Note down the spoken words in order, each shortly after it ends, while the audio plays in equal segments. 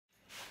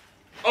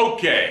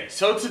Okay,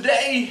 so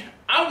today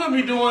I'm going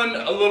to be doing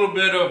a little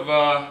bit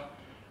of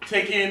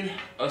taking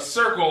a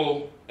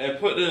circle and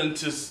putting it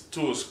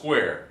into a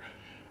square.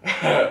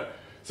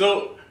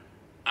 So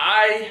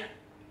I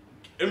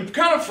am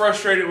kind of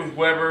frustrated with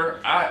Weber.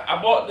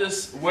 I bought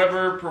this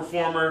Weber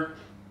Performer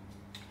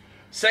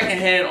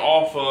secondhand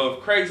off of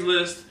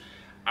Craigslist.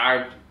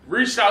 I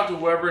reached out to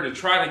Weber to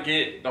try to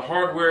get the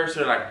hardware so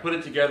that I could put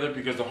it together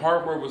because the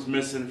hardware was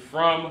missing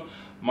from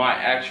my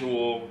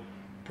actual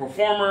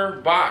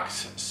Performer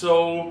box.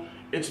 So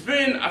it's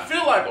been, I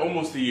feel like,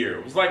 almost a year.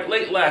 It was like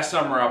late last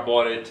summer I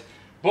bought it.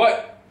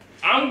 But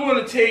I'm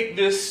going to take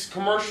this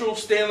commercial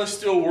stainless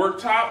steel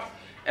worktop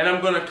and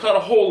I'm going to cut a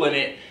hole in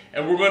it,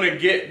 and we're going to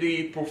get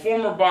the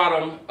Performer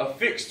bottom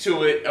affixed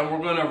to it, and we're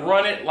going to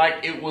run it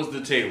like it was the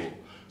table.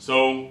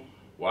 So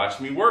watch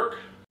me work.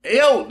 Hey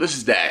yo, this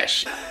is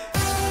Dash.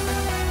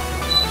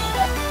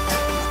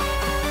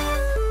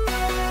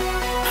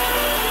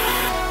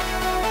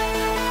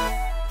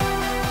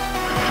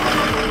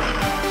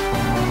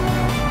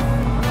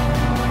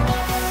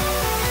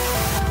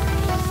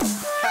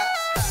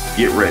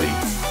 Get ready.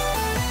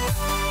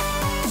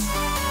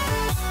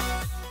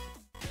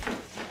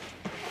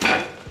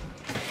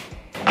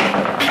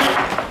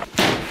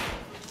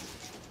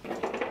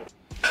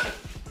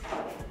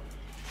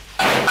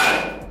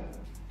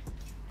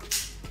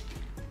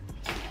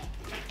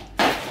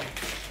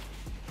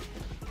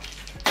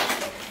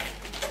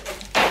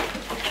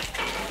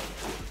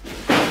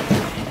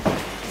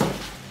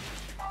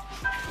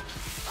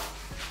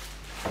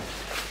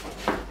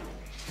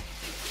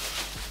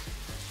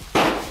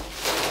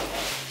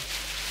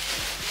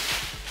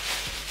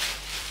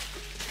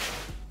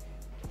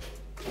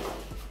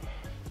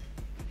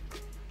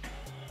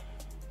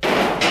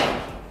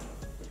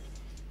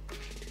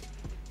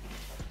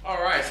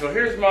 Alright, so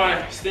here's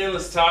my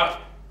stainless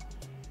top.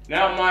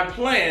 Now my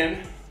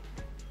plan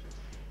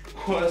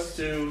was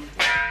to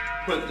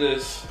put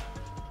this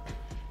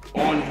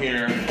on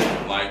here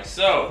like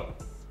so.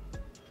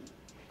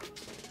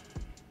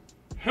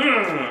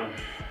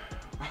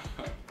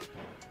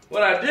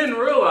 What I didn't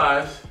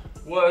realize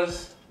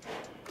was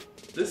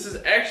this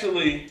is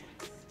actually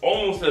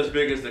almost as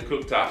big as the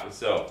cooktop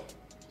itself.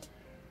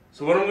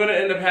 So what I'm going to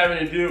end up having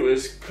to do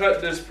is cut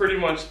this pretty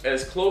much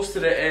as close to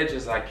the edge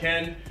as I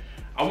can.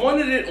 I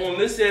wanted it on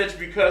this edge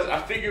because I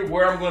figured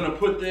where I'm going to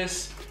put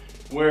this,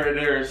 where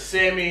there's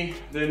Sammy,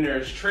 then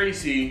there's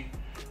Tracy,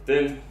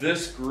 then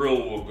this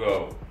grill will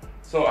go.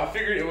 So I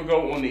figured it would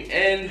go on the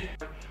end.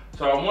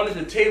 So I wanted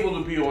the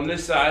table to be on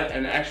this side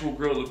and the actual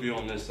grill to be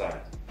on this side.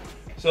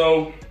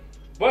 So,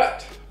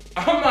 but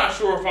I'm not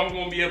sure if I'm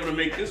going to be able to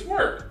make this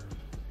work,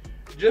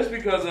 just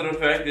because of the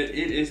fact that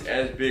it is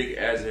as big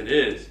as it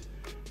is.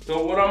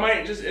 So what I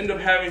might just end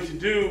up having to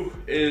do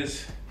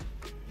is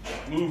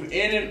move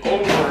in and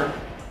over,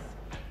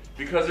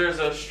 because there's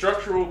a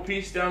structural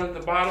piece down at the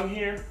bottom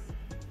here.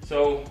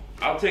 So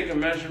I'll take a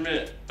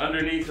measurement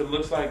underneath. It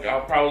looks like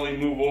I'll probably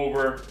move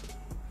over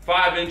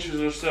 5 inches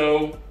or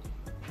so.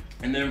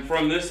 And then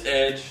from this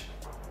edge,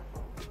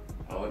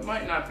 oh, it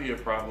might not be a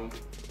problem.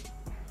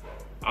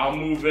 I'll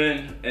move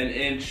in 1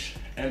 inch,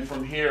 and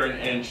from here 1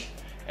 inch,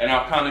 and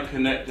I'll kind of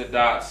connect the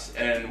dots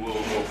and we'll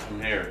go from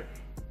there.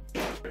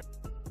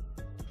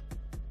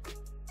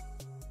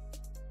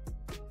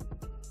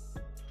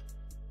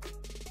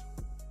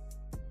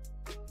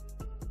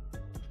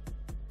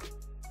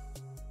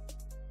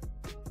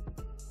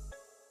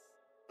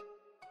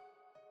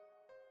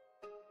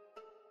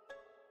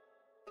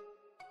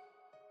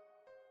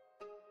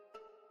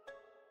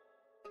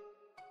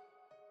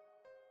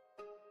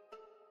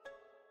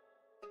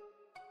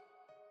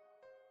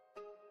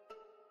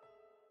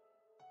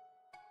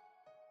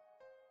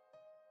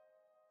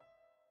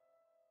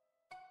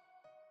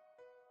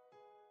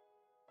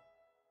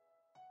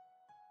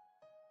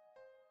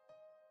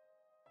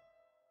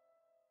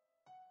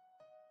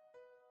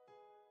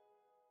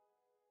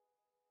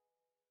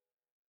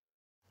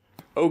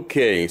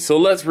 Okay, so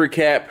let's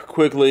recap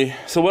quickly.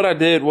 So what I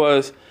did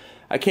was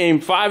I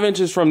came 5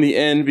 inches from the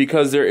end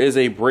because there is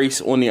a brace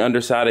on the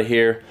underside of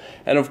here.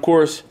 And of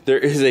course, there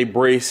is a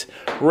brace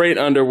right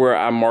under where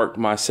I marked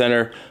my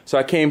center. So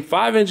I came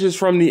 5 inches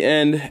from the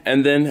end,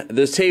 and then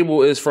this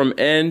table is from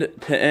end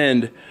to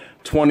end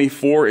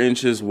 24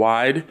 inches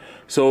wide.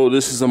 So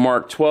this is a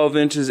mark 12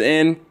 inches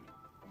in,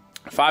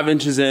 5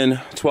 inches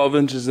in, 12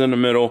 inches in the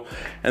middle.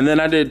 And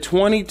then I did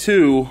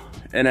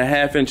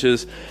 22.5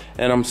 inches,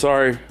 and I'm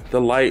sorry, the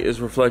light is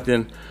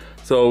reflecting.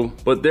 So,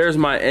 but there's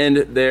my end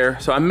there.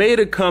 So I made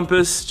a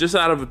compass just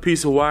out of a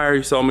piece of wire.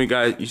 You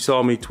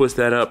saw me twist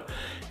that up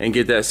and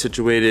get that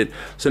situated.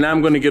 So now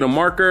I'm gonna get a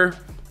marker,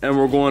 and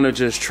we're going to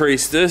just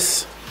trace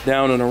this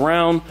down and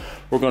around.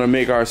 We're gonna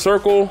make our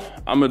circle.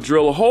 I'm gonna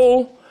drill a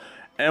hole,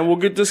 and we'll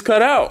get this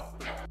cut out.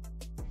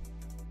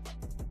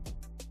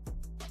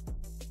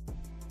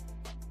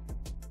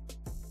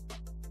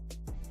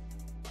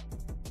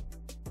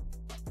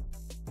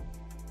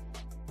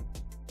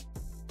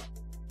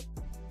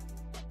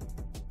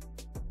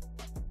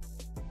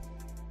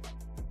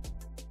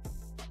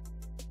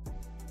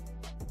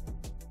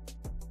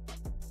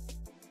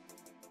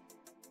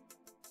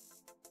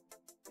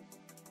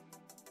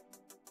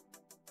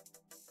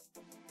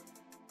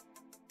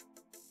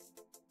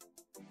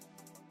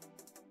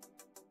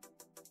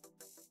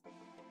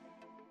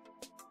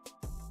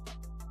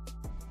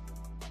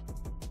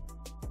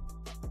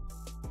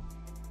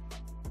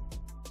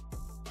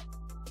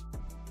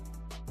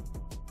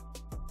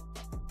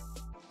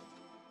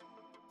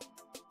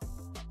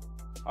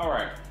 All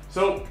right,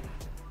 so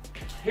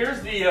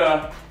here's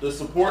the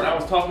support I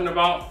was talking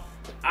about.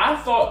 I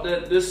thought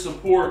that this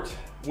support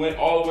went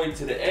all the way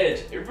to the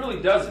edge. It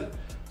really doesn't.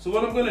 So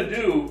what I'm gonna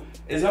do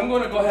is I'm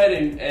gonna go ahead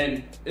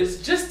and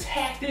it's just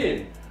tacked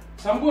in.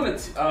 So I'm gonna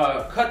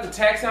cut the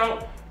tacks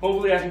out.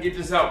 Hopefully I can get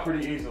this out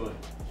pretty easily.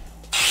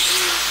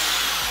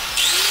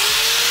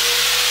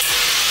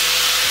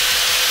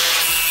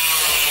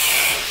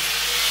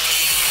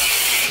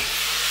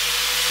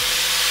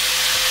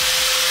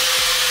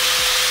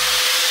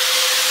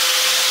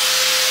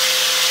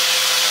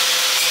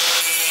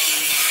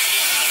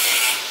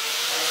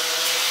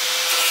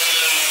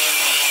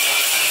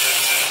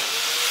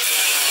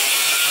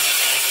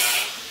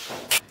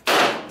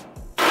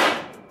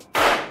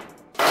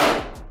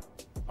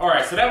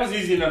 So that was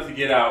easy enough to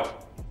get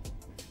out.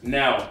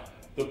 Now,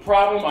 the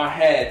problem I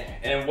had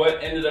and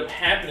what ended up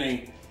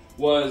happening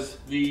was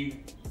the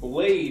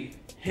blade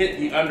hit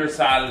the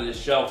underside of the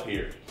shelf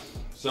here.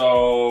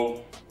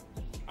 So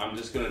I'm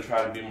just gonna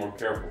try to be more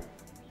careful.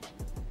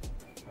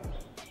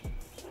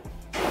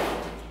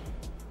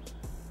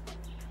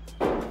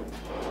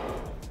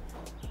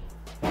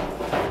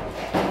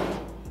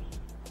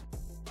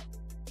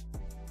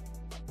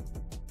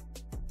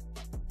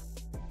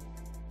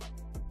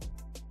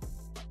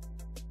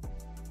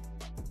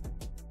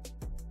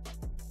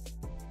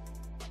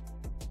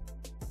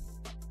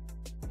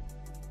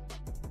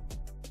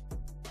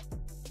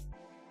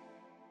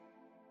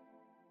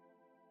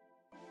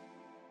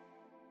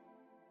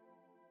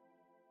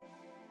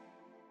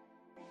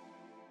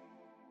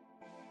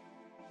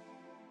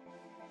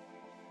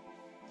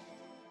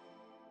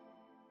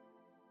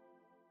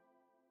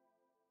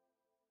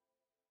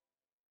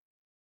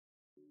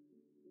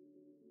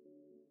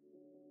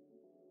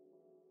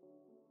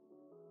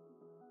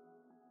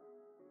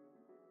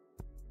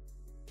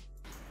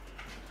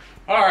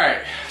 All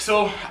right,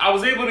 so I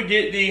was able to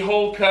get the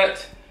hole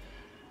cut,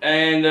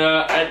 and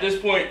at this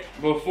point,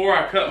 before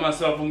I cut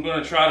myself, I'm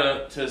gonna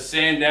try to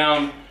sand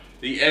down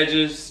the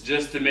edges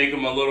just to make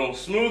them a little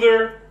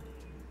smoother,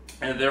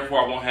 and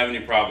therefore I won't have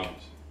any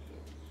problems.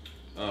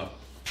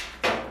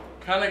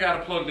 Kinda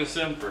gotta plug this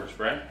in first,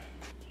 right?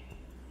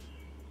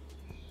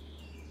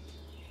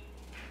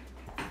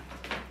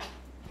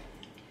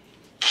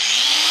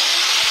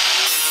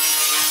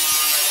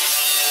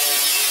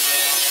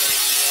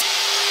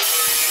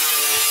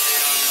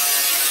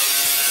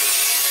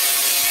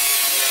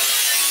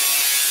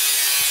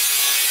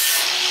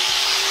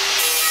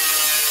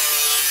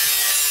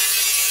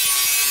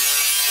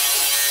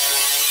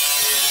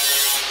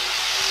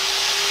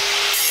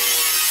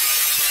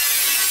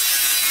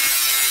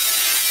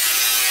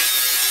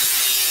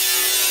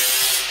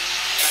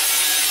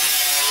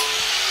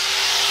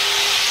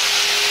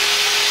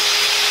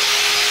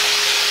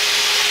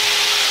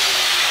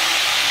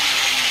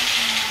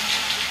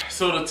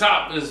 So the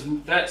top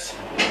that's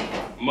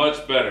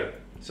much better.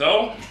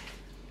 So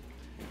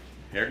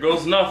here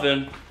goes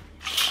nothing.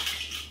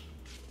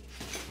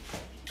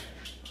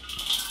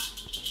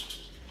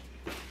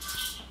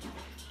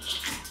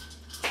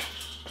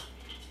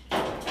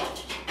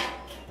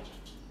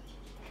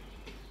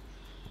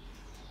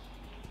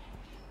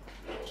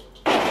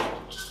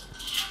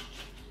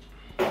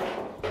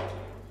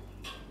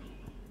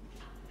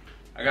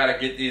 I gotta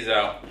get these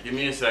out. Give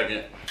me a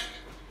second.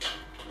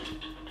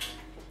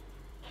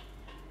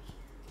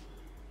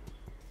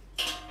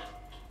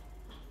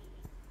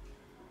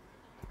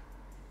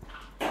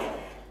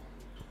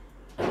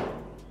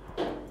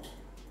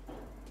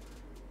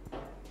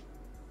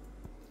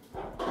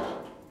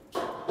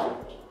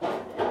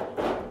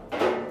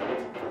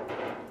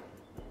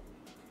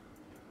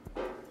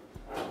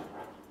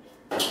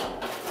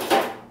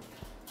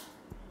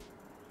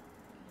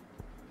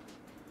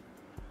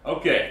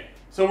 Okay,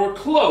 so we're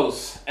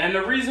close, and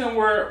the reason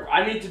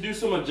I need to do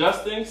some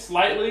adjusting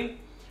slightly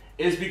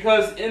is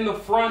because in the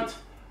front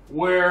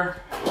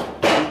where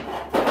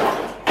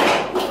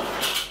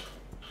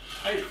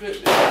tight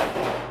fit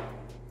there.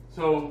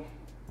 So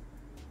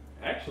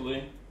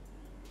actually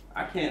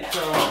I can't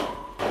tell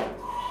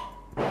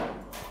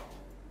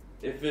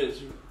if it's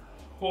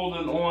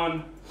holding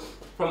on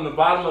from the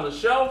bottom of the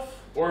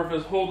shelf or if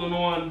it's holding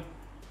on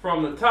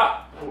from the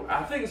top.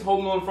 I think it's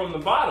holding on from the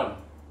bottom.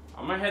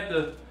 I might have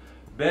to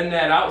bend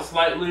that out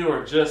slightly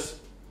or just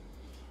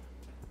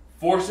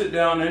force it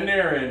down in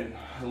there and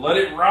let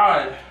it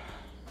ride.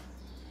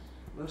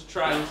 Let's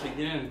try this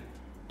again.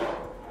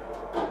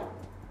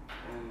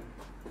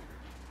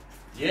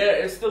 Yeah,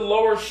 it's the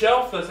lower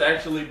shelf that's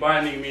actually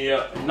binding me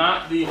up,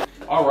 not the...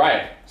 All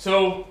right,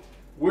 so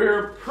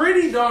we're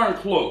pretty darn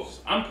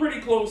close. I'm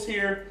pretty close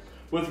here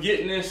with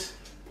getting this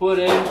put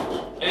in,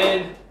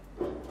 and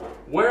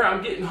where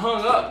I'm getting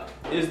hung up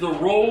is the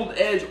rolled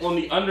edge on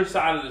the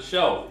underside of the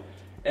shelf.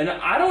 And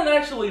I don't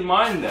actually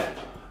mind that.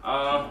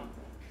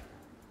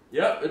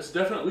 Yep, it's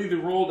definitely the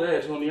rolled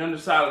edge on the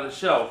underside of the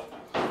shelf.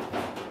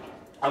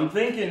 I'm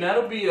thinking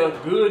that'll be a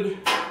good,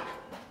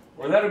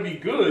 or that'll be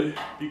good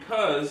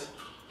because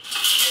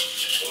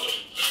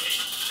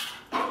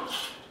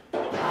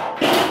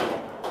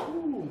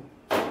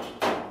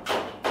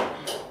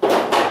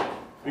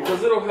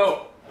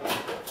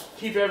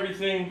keep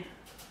everything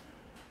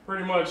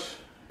pretty much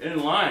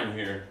in line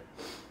here.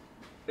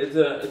 It's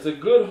a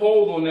good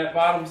hold on that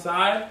bottom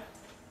side,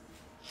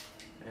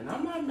 and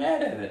I'm not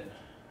mad at it.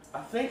 I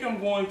think I'm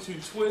going to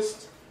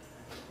twist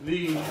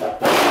this in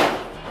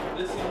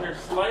here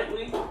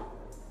slightly.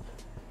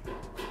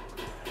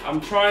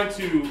 I'm trying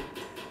to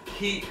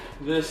keep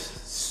this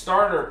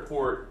starter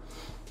port,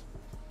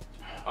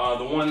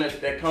 the one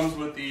that comes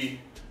with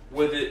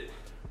it,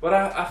 but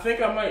I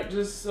think I might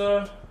just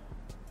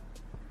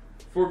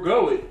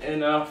forgo it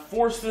and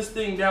force this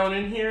thing down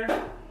in here,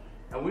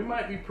 and we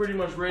might be pretty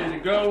much ready to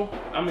go.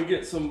 I'm gonna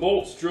get some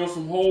bolts, drill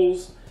some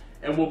holes,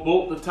 and we'll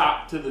bolt the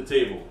top to the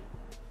table.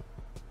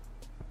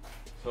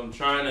 So I'm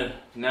trying to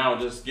now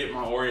just get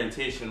my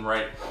orientation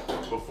right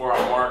before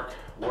I mark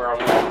where I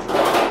want to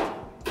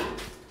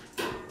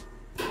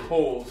drill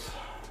holes.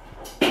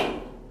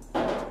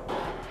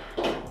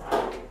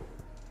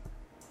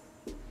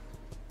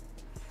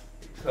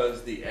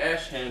 Because the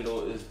ash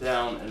handle is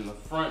down in the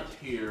front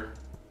here.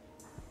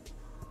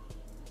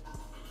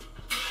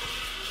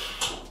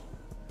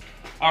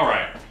 All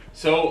right,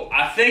 so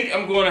I think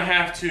I'm going to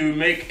have to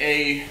make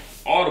a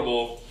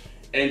audible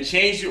and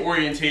change the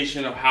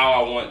orientation of how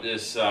I want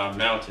this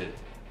mounted.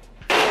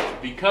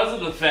 Because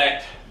of the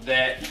fact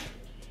that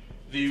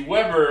the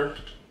Weber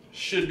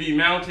should be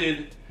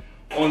mounted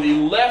on the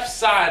left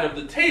side of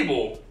the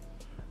table,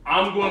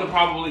 I'm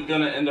probably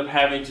gonna end up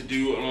having to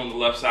do it on the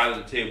left side of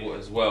the table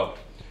as well.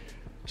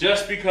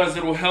 Just because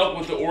it will help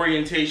with the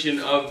orientation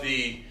of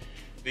the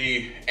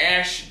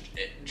ash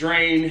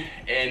drain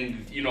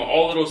and, you know,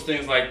 all of those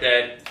things like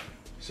that.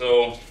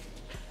 So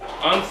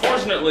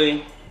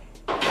unfortunately,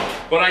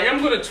 but I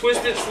am going to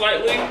twist it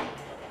slightly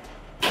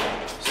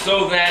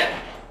so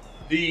that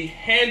the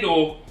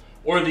handle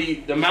or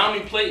the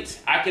mounting plates,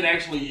 I can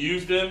actually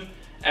use them,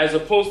 as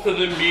opposed to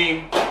them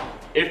being,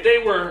 if they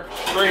were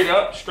straight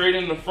up, straight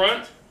in the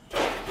front,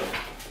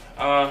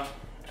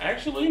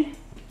 actually,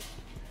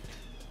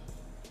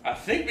 I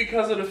think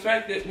because of the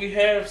fact that we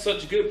have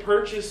such good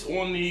purchase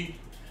on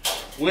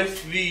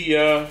with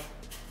the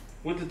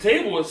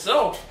table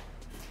itself,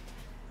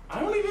 I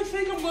don't even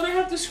think I'm gonna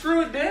have to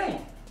screw it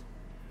down.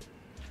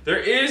 There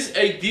is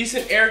a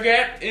decent air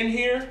gap in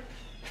here.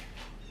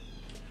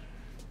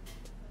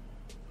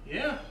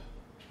 Yeah,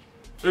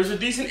 there's a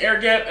decent air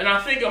gap, and I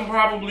think I'm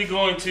probably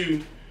going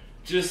to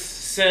just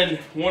send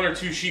 1 or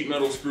 2 sheet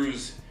metal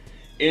screws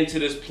into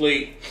this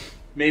plate,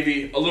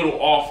 maybe a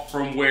little off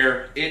from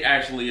where it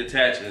actually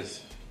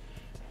attaches.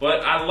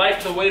 But I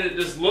like the way that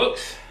this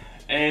looks,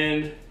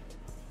 and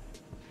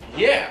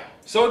yeah.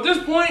 So at this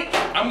point,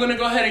 I'm gonna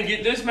go ahead and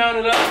get this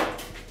mounted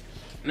up.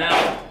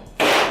 Now,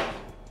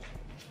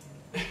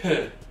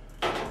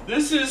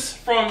 this is,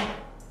 from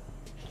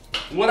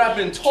what I've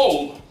been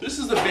told, this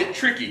is a bit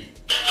tricky.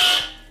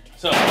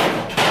 So,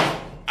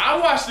 I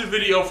watched a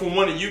video from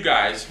one of you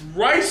guys,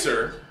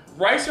 Ricer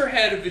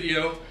had a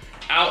video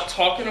out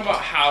talking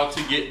about how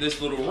to get this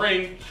little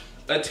ring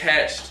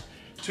attached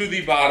to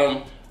the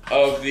bottom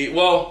of the,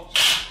 well,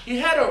 he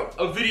had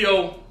a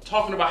video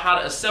talking about how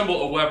to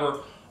assemble a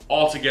Weber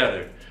all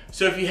together.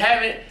 So if you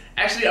haven't,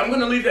 actually I'm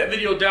gonna leave that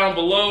video down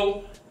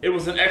below. It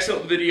was an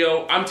excellent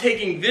video. I'm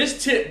taking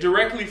this tip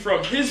directly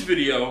from his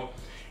video,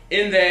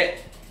 in that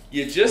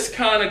you just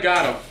kind of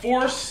gotta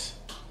force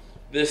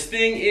this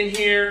thing in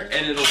here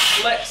and it'll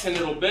flex and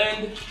it'll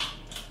bend.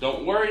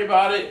 Don't worry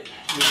about it,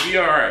 you'll be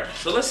all right.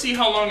 So let's see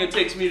how long it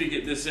takes me to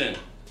get this in.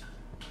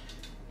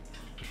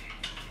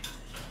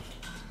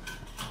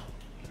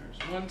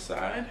 There's one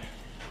side.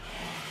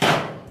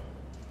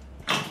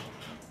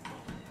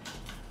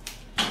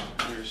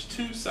 There's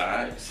 2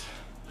 sides,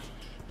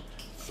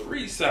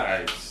 3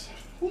 sides.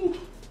 Whew.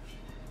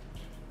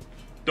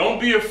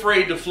 Don't be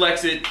afraid to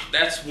flex it.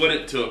 That's what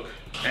it took.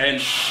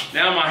 And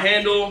now my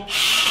handle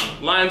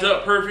lines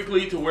up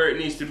perfectly to where it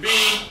needs to be.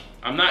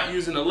 I'm not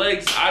using the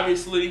legs,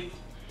 obviously.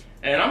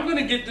 And I'm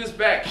gonna get this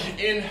back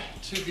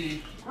into the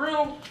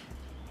grill,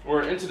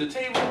 or into the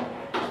table.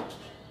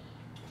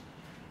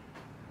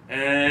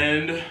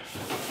 And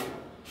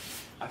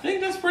I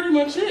think that's pretty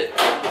much it.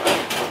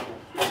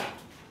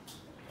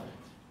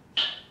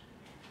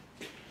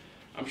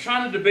 I'm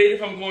trying to debate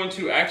if I'm going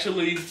to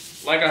actually,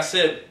 like I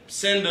said,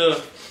 send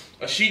a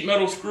sheet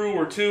metal screw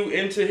or 2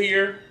 into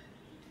here.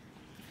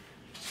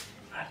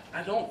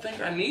 I don't think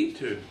I need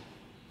to.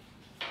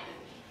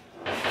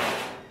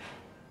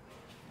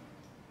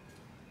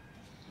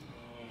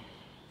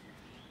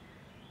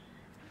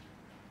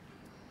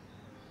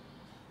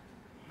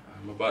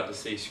 I'm about to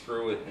say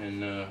screw it,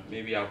 and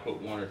maybe I'll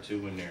put 1 or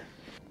 2 in there.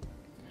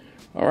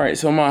 All right,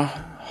 so my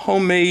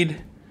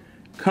homemade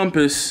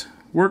compass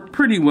worked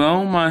pretty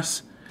well.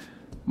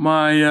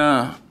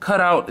 My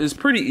cutout is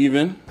pretty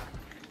even.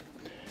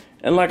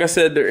 And like I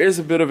said, there is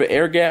a bit of an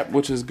air gap,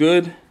 which is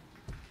good.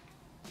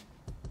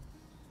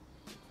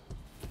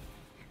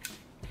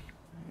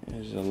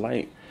 There's a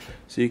light,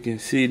 so you can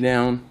see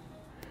down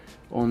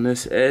on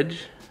this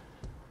edge.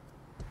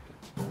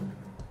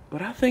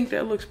 But I think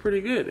that looks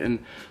pretty good.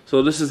 And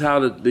so this is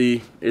how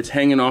it's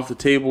hanging off the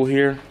table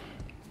here.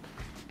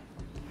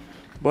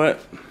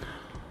 But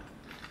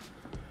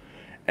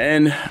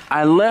And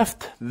I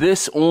left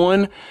this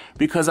on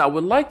because I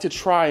would like to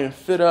try and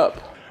fit up,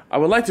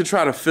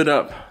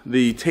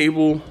 the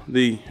table,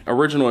 the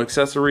original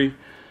accessory,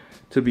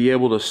 to be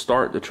able to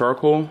start the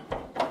charcoal.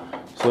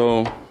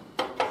 So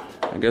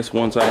I guess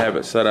once I have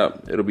it set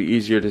up, it'll be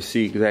easier to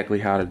see exactly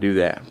how to do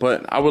that.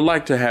 But I would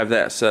like to have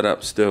that set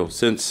up still,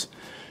 since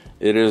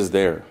it is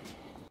there.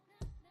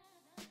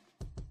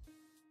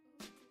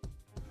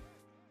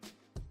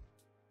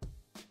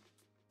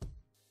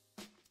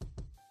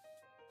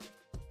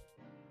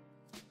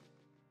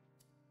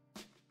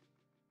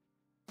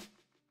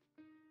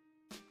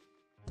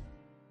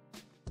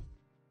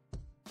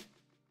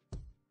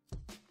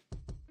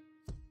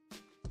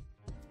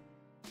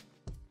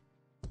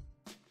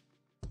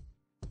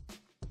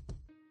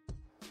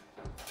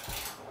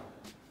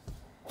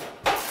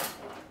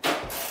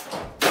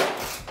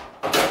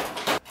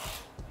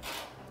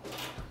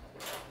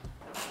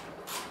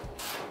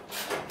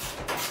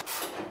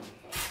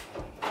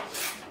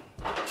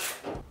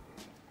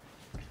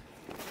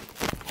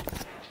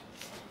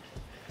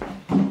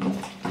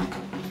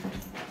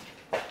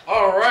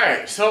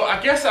 Alright, so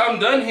I guess I'm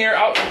done here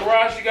out in the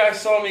garage. You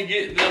guys saw me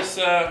get this,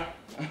 I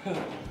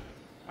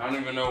don't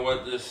even know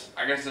what this,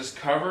 I guess this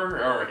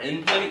cover or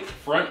end plate,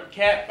 front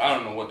cap, I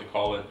don't know what to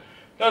call it.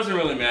 Doesn't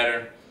really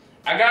matter.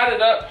 I got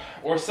it up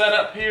or set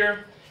up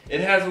here.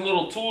 It has a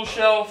little tool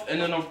shelf, and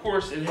then of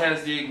course it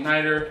has the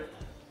igniter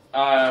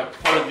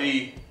for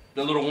the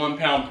little 1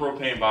 pound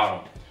propane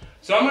bottle.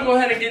 So I'm gonna go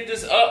ahead and get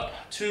this up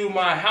to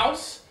my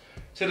house,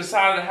 to the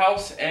side of the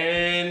house,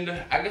 and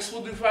I guess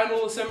we'll do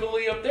final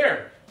assembly up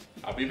there.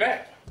 I'll be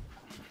back.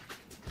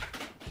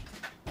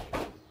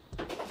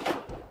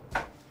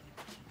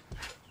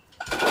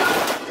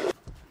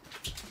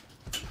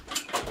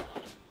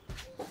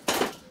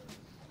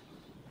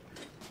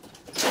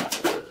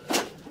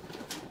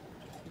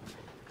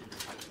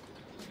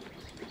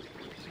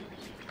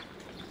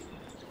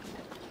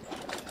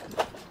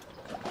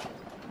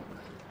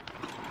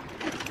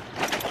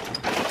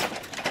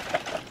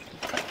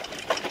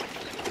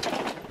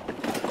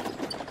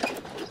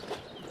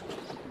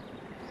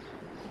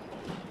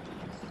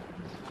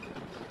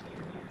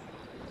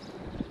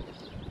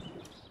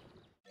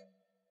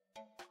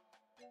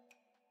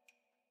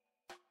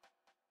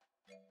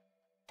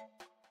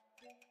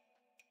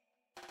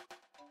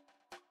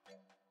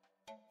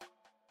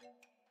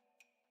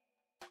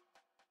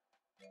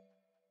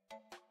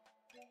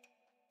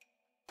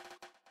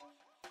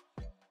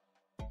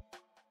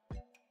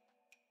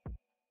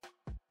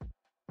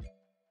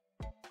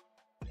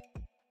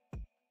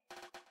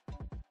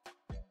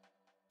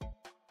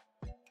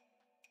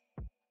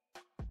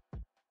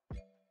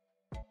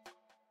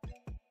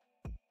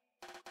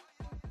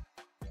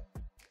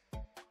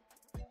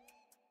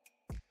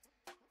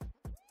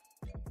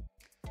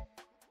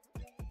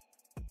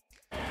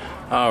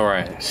 All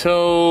right,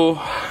 so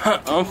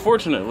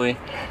unfortunately,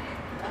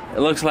 it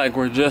looks like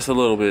we're just a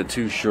little bit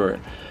too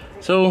short.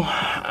 So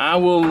I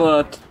will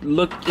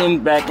look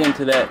back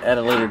into that at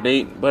a later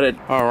date. But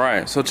all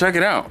right, so check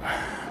it out.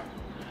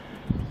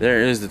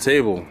 There is the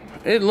table.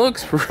 It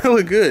looks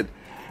really good.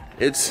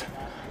 It's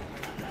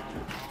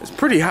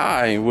pretty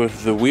high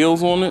with the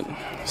wheels on it.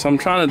 So I'm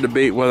trying to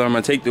debate whether I'm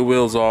gonna take the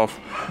wheels off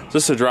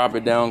just to drop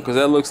it down, because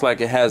that looks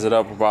like it has it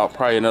up about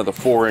probably another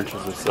 4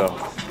 inches or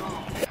so.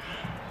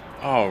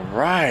 All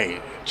right,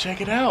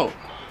 check it out.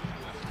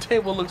 The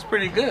table looks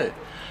pretty good.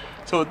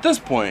 So at this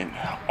point,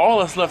 all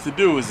that's left to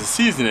do is to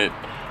season it.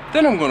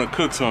 Then I'm gonna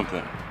cook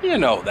something. You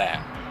know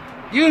that.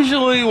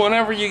 Usually,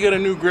 whenever you get a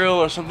new grill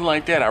or something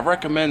like that, I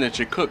recommend that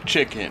you cook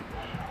chicken.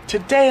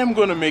 Today, I'm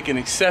gonna make an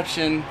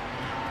exception.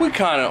 We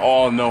kind of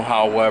all know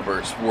how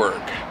Weber's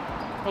work.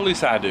 At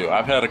least I do.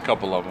 I've had a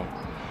couple of them.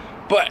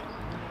 But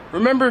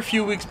remember a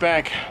few weeks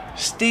back,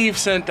 Steve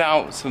sent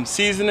out some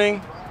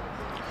seasoning.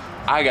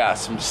 I got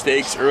some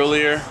steaks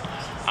earlier.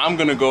 I'm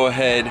gonna go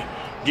ahead,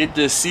 get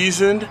this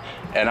seasoned,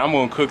 and I'm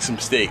gonna cook some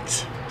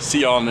steaks.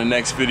 See y'all in the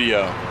next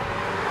video.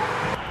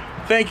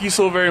 Thank you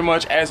so very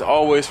much, as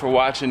always, for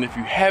watching. If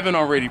you haven't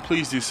already,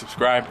 please do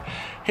subscribe.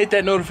 Hit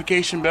that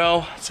notification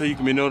bell so you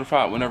can be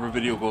notified whenever a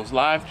video goes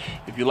live.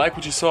 If you like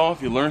what you saw,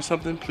 if you learned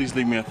something, please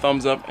leave me a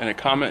thumbs up and a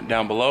comment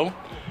down below.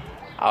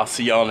 I'll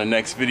see y'all in the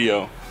next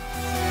video.